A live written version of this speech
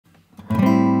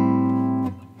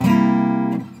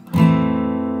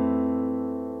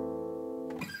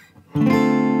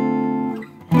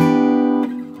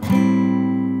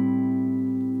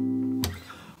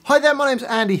Hi there, my name's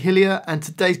Andy Hillier and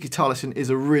today's guitar lesson is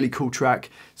a really cool track.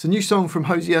 It's a new song from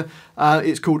Hozier.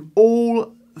 It's called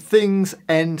All Things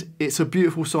End. It's a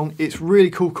beautiful song. It's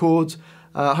really cool chords.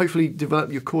 Hopefully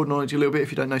develop your chord knowledge a little bit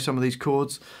if you don't know some of these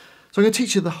chords. So I'm going to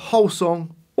teach you the whole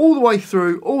song, all the way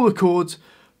through, all the chords.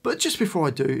 But just before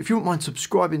I do, if you wouldn't mind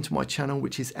subscribing to my channel,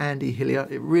 which is Andy Hillier,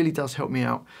 it really does help me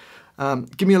out.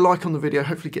 Give me a like on the video,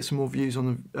 hopefully get some more views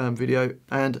on the video,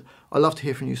 and I love to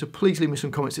hear from you, so please leave me some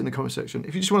comments in the comment section.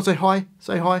 If you just want to say hi,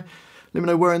 say hi. Let me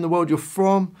know where in the world you're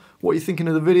from, what you're thinking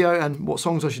of the video, and what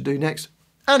songs I should do next.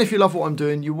 And if you love what I'm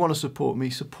doing, you want to support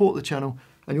me, support the channel,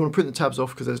 and you want to print the tabs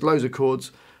off because there's loads of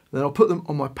chords, then I'll put them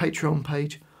on my Patreon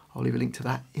page. I'll leave a link to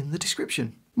that in the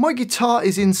description. My guitar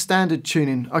is in standard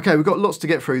tuning. Okay, we've got lots to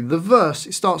get through. The verse,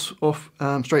 it starts off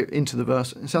straight into the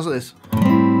verse. It sounds like this.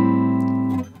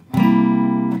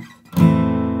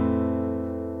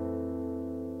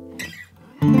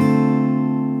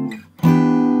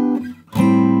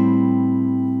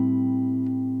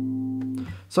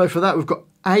 So for that we've got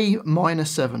A minor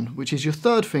 7, which is your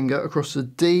third finger across the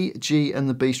D, G and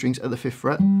the B strings at the 5th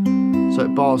fret. So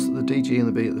it bars the D, G and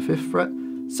the B at the 5th fret.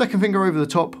 Second finger over the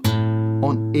top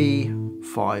on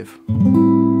E5.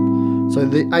 So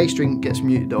the A string gets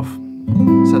muted off.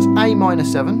 So that's A minor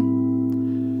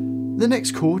 7. The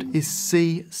next chord is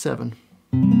C7.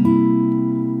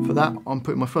 For that I'm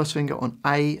putting my first finger on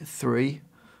A3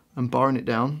 and barring it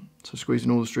down, so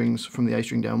squeezing all the strings from the A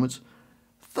string downwards.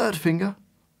 Third finger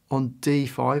on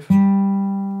D5,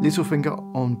 little finger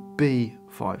on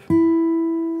B5,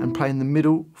 and playing the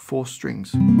middle 4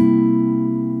 strings. So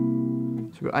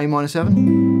we've got A minor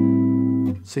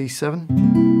 7, C7,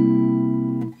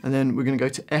 and then we're going to go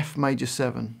to F major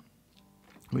 7,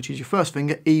 which is your first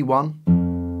finger, E1,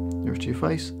 nearest to your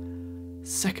face,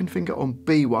 second finger on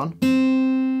B1,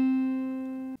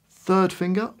 third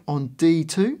finger on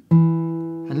D2,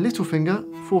 and little finger,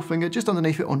 fourth finger, just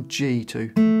underneath it on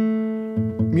G2.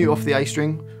 Mute off the A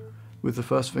string with the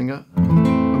first finger,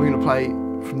 and we're going to play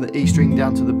from the E string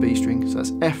down to the B string, so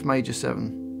that's F major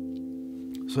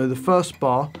 7. So the first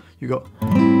bar, you got,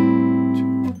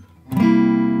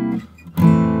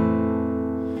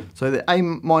 so the A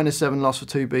minor 7 lasts for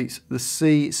 2 beats, the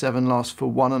C7 lasts for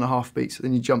 1.5 beats,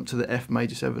 then you jump to the F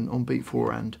major 7 on beat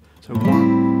 4 and. So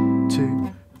 1,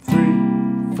 2,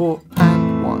 3, 4,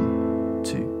 and 1,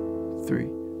 2, 3,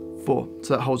 4.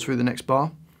 So that holds through the next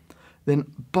bar. Then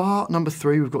bar number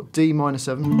 3, we've got D minor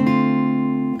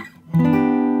 7.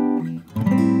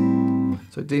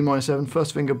 So D minor 7,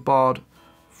 first finger barred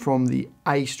from the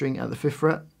A string at the 5th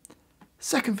fret.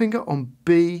 Second finger on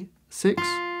B6.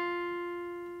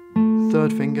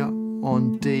 Third finger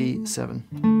on D7.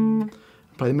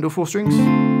 Play the middle 4 strings.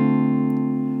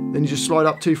 Then you just slide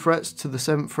up 2 frets to the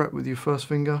 7th fret with your first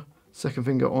finger. Second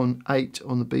finger on 8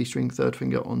 on the B string, third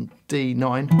finger on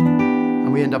D9.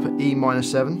 And we end up at E minor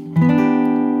 7.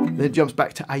 Then it jumps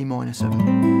back to A minor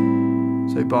 7.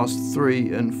 So bars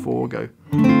 3 and 4 go.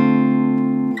 2,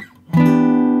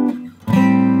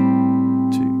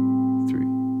 3,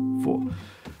 4.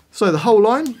 So the whole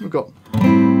line, we've got 2,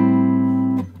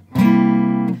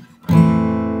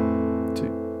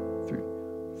 3,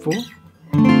 4.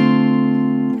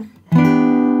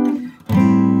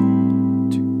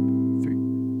 2,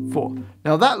 3, 4.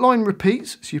 Now that line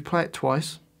repeats, so you play it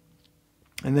twice.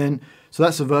 And then, so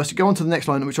that's the verse. You go on to the next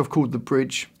line, which I've called the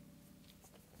bridge.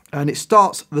 And it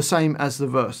starts the same as the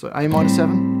verse. So A minor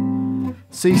 7,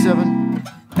 C7,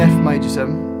 F major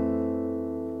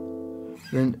 7,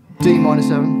 then D minor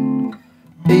 7,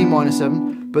 E minor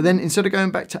 7. But then instead of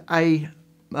going back to A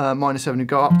minor 7, you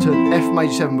go up to F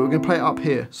major 7, but we're going to play it up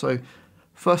here. So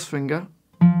first finger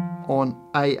on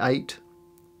A8,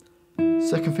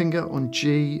 second finger on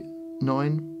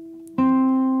G9,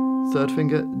 third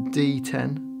finger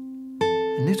D10,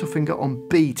 and little finger on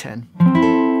B10.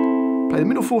 Play the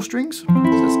middle 4 strings, so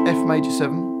that's F major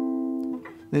 7.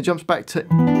 Then it jumps back to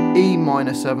E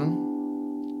minor 7,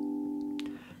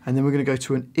 and then we're going to go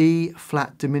to an E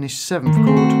flat diminished 7th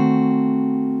chord,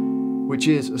 which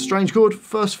is a strange chord.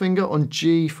 First finger on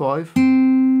G5,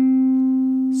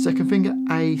 second finger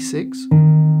A6,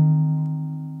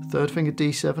 third finger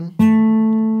D7,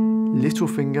 little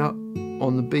finger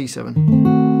on the B7.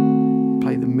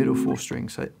 Play the middle 4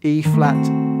 strings, so E flat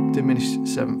diminished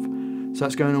 7th. So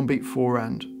that's going on beat 4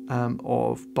 and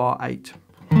of bar 8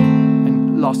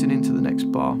 and lasting into the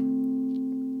next bar.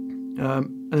 And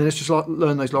then let's just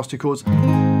learn those last 2 chords.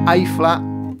 A flat,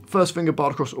 first finger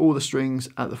barred across all the strings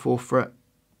at the 4th fret.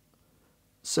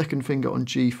 Second finger on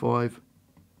G5,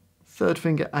 third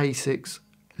finger A6,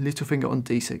 little finger on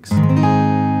D6.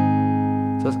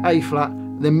 So that's A flat,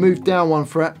 then move down 1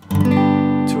 fret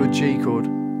to a G chord.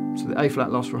 So the A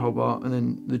flat lasts for a whole bar, and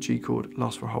then the G chord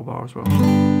lasts for a whole bar as well.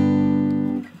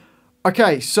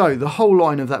 Okay, so the whole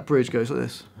line of that bridge goes like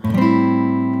this.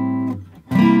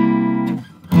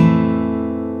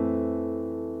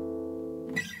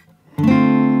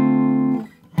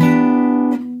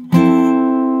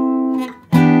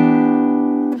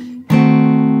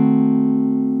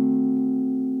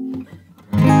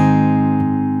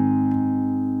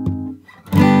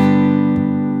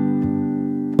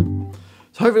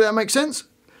 Hopefully that makes sense.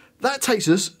 That takes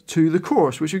us to the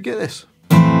chorus, which we get this.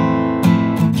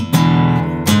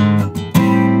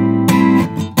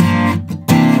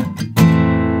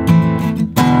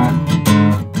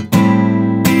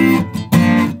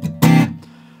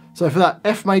 So for that,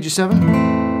 F major 7,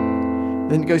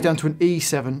 then it goes down to an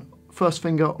E7, first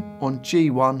finger on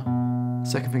G1,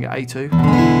 second finger A2,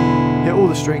 hit all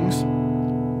the strings,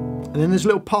 and then there's a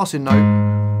little passing note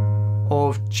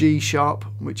of G sharp,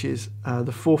 which is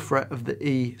the 4th fret of the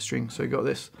E string. So you got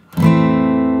this.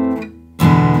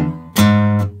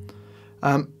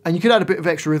 And you could add a bit of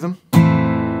extra rhythm.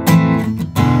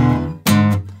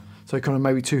 So kind of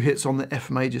maybe 2 hits on the F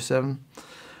major 7.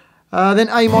 Then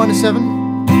A minor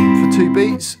 7 for 2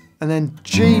 beats, and then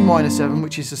G minor 7,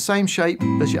 which is the same shape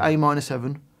as your A minor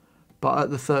 7, but at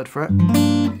the 3rd fret.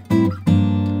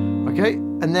 Okay,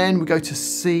 and then we go to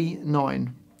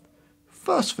C9.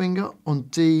 First finger on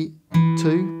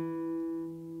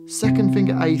D2, second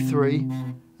finger A3,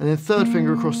 and then 3rd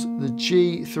finger across the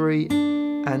G3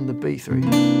 and the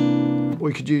B3. Or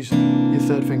you could use your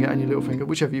 3rd finger and your little finger,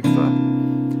 whichever you prefer.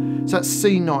 So that's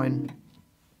C9.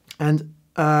 And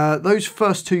those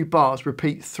first 2 bars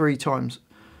repeat 3 times.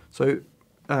 So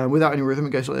without any rhythm,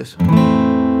 it goes like this.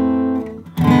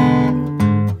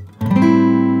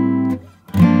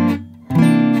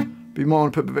 But you might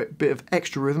want to put a bit of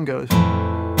extra rhythm, goes.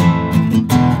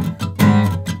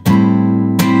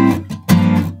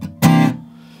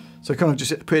 So kind of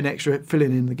just putting extra,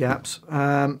 filling in the gaps.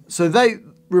 So they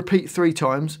repeat 3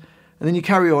 times, and then you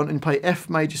carry on and play F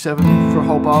major 7 for a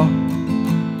whole bar,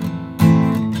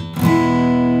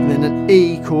 and then an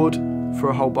E chord for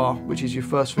a whole bar, which is your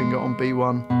first finger on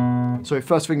B1, sorry,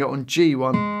 first finger on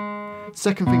G1,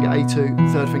 second finger A2,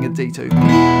 3rd finger D2.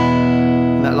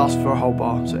 And that lasts for a whole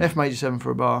bar. So F major 7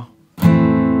 for a bar, 2, 3,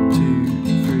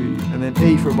 and then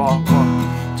E for a bar,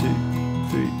 1, 2,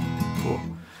 3,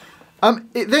 4.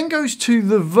 It then goes to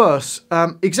the verse,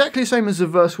 exactly the same as the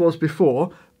verse was before,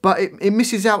 but it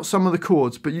misses out some of the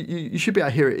chords, but you should be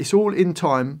able to hear it. It's all in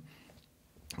time,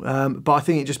 but I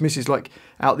think it just misses like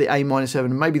out the A minor 7,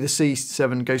 and maybe the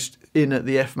C7 goes in at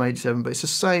the F major 7, but it's the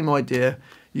same idea.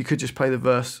 You could just play the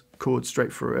verse chord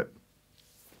straight through it.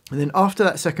 And then after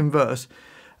that second verse,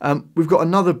 we've got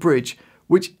another bridge,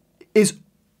 which is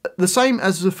the same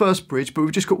as the first bridge, but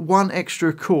we've just got 1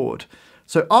 extra chord.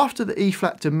 So after the E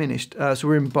flat diminished, so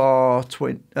we're in bar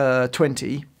 20,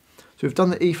 so we've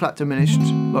done the E flat diminished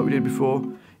like we did before.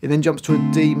 It then jumps to a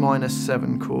D minor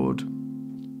 7 chord,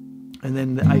 and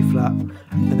then the A flat,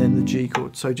 and then the G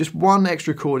chord. So just 1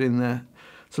 extra chord in there.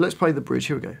 So let's play the bridge.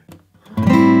 Here we go.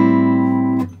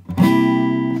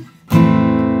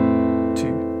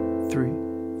 2, 3,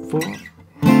 4.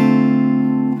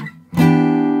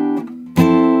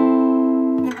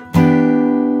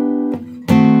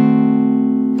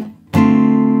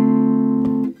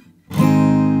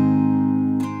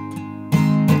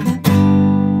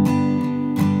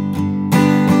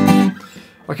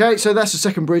 Okay, so that's the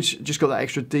second bridge, just got that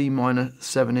extra D minor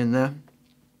 7 in there.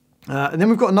 And then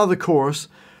we've got another chorus,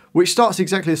 which starts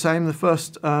exactly the same. The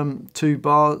first 2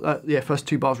 bars, first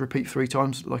 2 bars repeat 3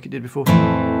 times, like it did before.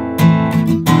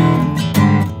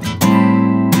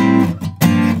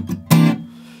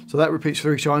 So that repeats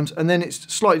 3 times, and then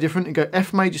it's slightly different. You go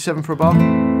F major 7 for a bar,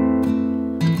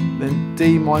 then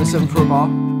D minor 7 for a bar,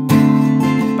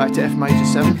 back to F major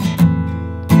 7,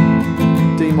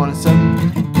 D minor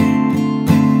 7,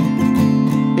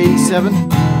 E7.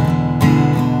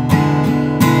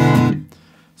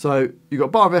 So you've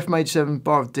got bar of F major 7,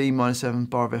 bar of D minor 7,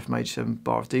 bar of F major 7,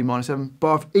 bar of D minor 7,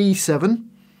 bar of E7.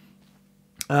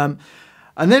 And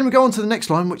then we go on to the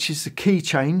next line, which is the key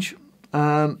change.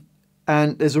 And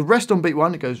there's a rest on beat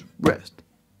 1, it goes rest.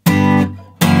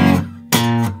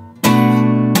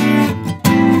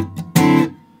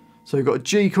 So you've got a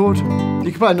G chord. You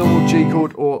can play a normal G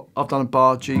chord, or I've done a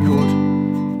bar G chord.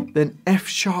 Then F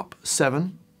sharp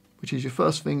 7, which is your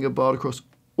first finger barred across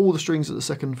all the strings at the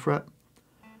 2nd fret.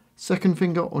 Second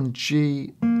finger on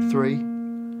G3,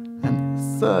 and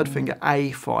 3rd finger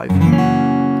A5.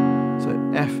 So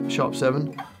F sharp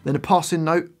 7, then a passing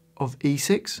note of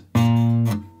E6,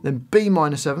 then B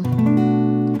minor 7,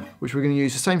 which we're going to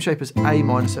use the same shape as A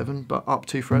minor 7, but up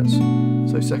 2 frets.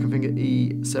 So second finger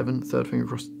E7, third finger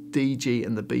across D, G,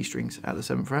 and the B strings at the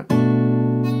 7th fret.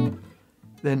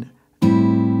 Then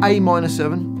A minor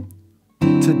 7 to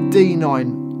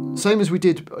D9, same as we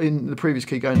did in the previous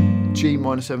key, going G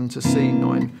minor 7 to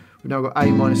C9. We've now got A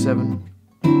minor 7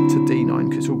 to D9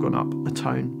 because it's all gone up a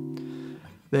tone.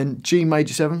 Then G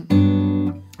major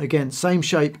 7, again same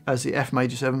shape as the F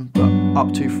major 7 but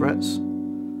up 2 frets.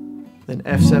 Then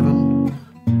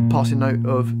F7, passing note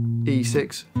of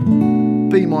E6,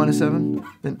 B minor 7,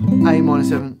 then A minor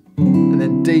 7, and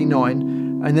then D9,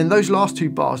 and then those last 2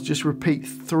 bars just repeat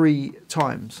 3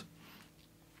 times.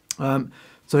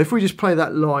 So if we just play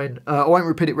that line, I won't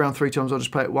repeat it round 3 times, I'll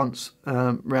just play it once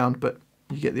round, but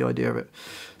you get the idea of it.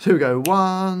 So here we go,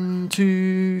 1,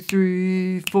 2,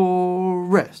 3, 4,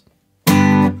 rest.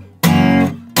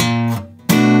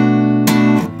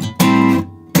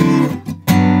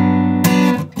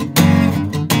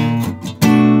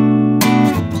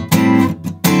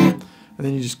 And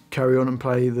then you just carry on and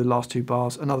play the last 2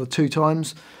 bars another 2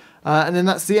 times. And then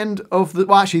that's the end of the,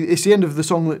 well actually it's the end of the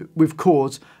song with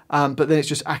chords, but then it's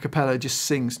just a cappella, just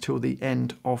sings till the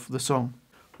end of the song.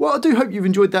 Well, I do hope you've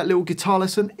enjoyed that little guitar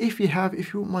lesson. If you have,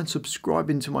 if you wouldn't mind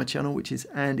subscribing to my channel, which is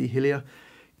Andy Hillier,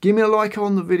 give me a like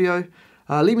on the video,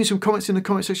 leave me some comments in the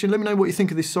comment section, let me know what you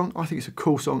think of this song. I think it's a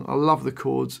cool song, I love the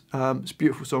chords, it's a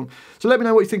beautiful song. So let me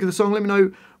know what you think of the song, let me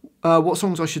know what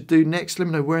songs I should do next, let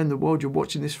me know where in the world you're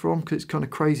watching this from, because it's kind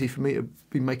of crazy for me to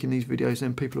be making these videos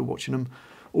and people are watching them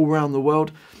all around the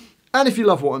world. And if you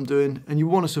love what I'm doing and you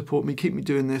want to support me, keep me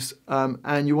doing this,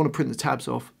 and you want to print the tabs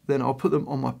off, then I'll put them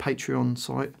on my Patreon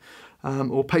site,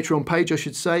 or Patreon page I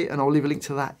should say, and I'll leave a link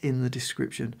to that in the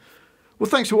description. Well,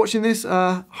 thanks for watching this,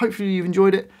 hopefully you've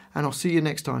enjoyed it, and I'll see you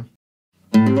next time.